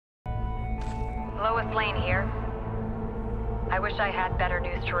Lois Lane here. I wish I had better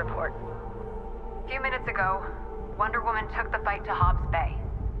news to report. A few minutes ago, Wonder Woman took the fight to Hobbs Bay.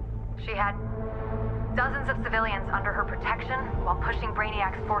 She had dozens of civilians under her protection while pushing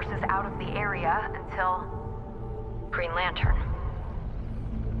Brainiac's forces out of the area until Green Lantern.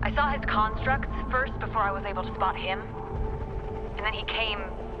 I saw his constructs first before I was able to spot him. And then he came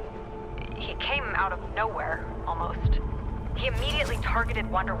out of nowhere, almost. He immediately targeted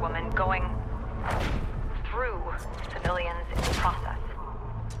Wonder Woman, going through civilians in the process.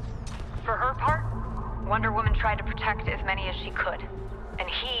 For her part, Wonder Woman tried to protect as many as she could. And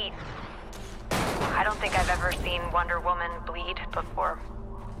I don't think I've ever seen Wonder Woman bleed before.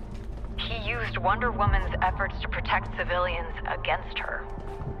 He used Wonder Woman's efforts to protect civilians against her.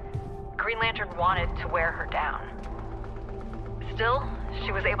 Green Lantern wanted to wear her down. Still,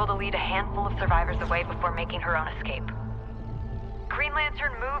 she was able to lead a handful of survivors away before making her own escape. Green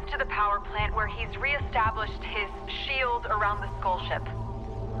Lantern moved to the power plant where he's re-established his shield around the Skull ship.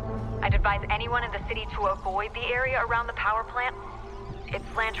 I'd advise anyone in the city to avoid the area around the power plant. It's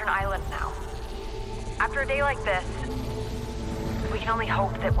Lantern Island now. After a day like this, we can only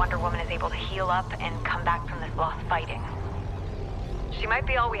hope that Wonder Woman is able to heal up and come back from this lost fighting. She might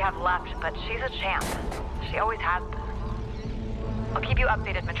be all we have left, but she's a champ. She always has been. I'll keep you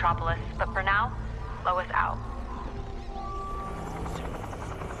updated, Metropolis, but for now, Lois out.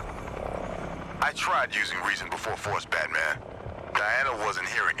 I tried using reason before force, Batman. Diana wasn't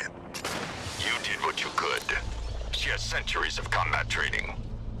hearing it. You did what you could. She has centuries of combat training,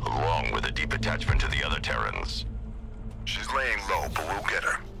 along with a deep attachment to the other Terrans. She's laying low, but we'll get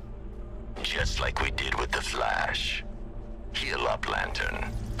her. Just like we did with the Flash. Heal up,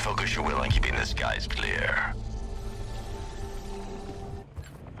 Lantern. Focus your will on keeping the skies clear.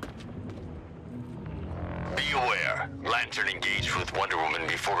 Be aware, Lantern engaged with Wonder Woman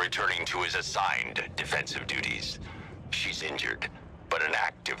before returning to his assigned defensive duties. She's injured, but an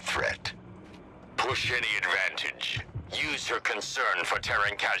active threat. Push any advantage. Use her concern for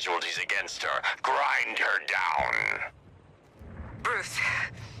Terran casualties against her. Grind her down. Bruce.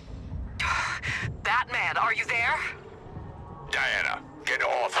 Batman, are you there? Diana, get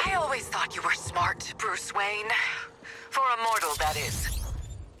off. I always thought you were smart, Bruce Wayne. For a mortal, that is.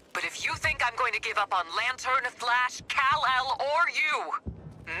 But if you think I'm going to give up on Lantern, Flash, Kal-El, or you,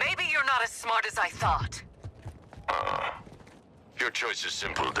 maybe you're not as smart as I thought. Your choice is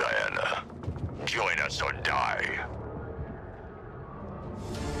simple, Diana. Join us or die.